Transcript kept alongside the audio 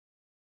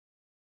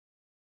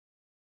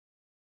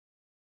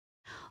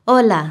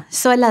Hola,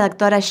 soy la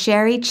doctora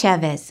Shari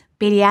Chevez,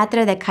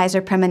 pediatra de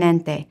Kaiser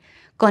Permanente,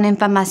 con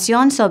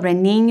información sobre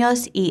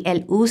niños y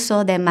el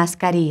uso de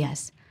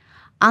mascarillas.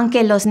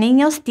 Aunque los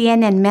niños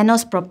tienen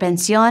menos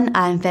propensión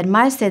a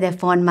enfermarse de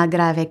forma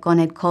grave con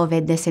el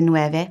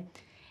COVID-19,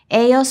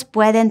 ellos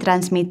pueden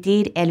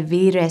transmitir el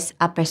virus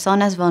a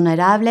personas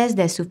vulnerables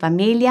de su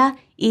familia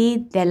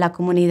y de la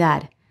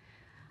comunidad.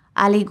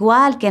 Al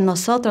igual que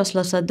nosotros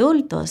los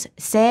adultos,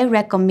 se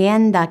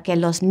recomienda que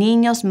los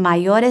niños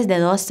mayores de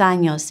 2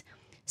 años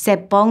se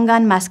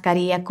pongan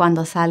mascarilla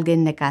cuando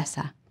salgan de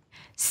casa.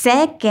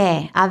 Sé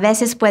que a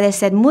veces puede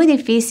ser muy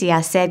difícil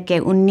hacer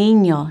que un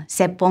niño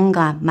se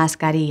ponga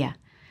mascarilla.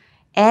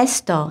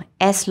 Esto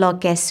es lo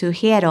que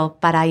sugiero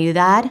para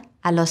ayudar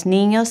a los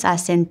niños a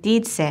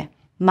sentirse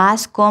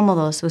más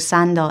cómodos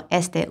usando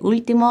este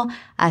último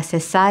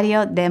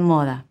accesorio de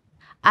moda.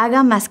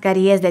 Haga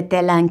mascarillas de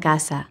tela en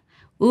casa.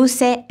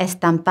 Use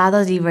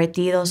estampados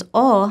divertidos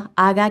o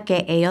haga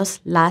que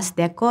ellos las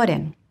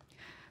decoren.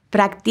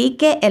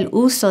 Practique el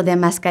uso de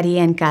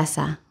mascarilla en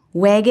casa.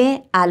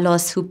 Juegue a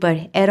los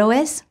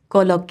superhéroes,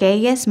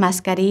 coloquéles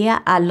mascarilla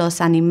a los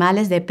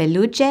animales de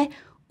peluche,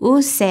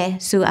 use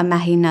su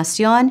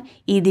imaginación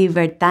y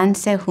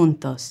diviértanse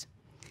juntos.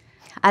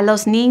 A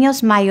los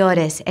niños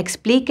mayores,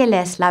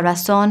 explíqueles la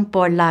razón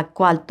por la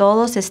cual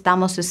todos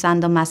estamos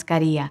usando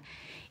mascarilla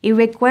y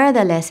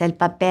recuérdales el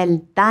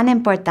papel tan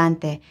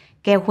importante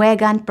que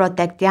juegan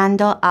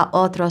protegiendo a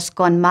otros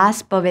con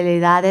más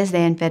probabilidades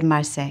de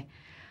enfermarse.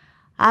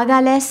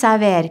 Hágales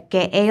saber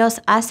que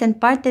ellos hacen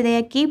parte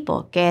del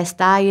equipo que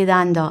está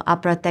ayudando a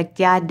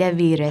proteger del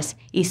virus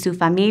y su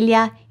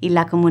familia y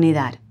la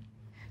comunidad.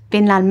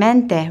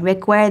 Finalmente,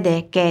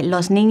 recuerde que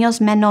los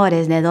niños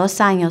menores de 2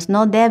 años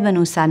no deben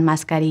usar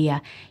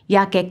mascarilla,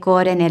 ya que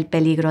corren el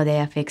peligro de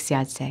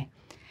asfixiarse.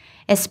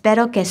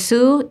 Espero que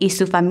su y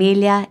su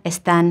familia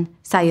estén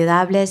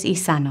saludables y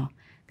sanos.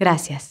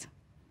 Gracias.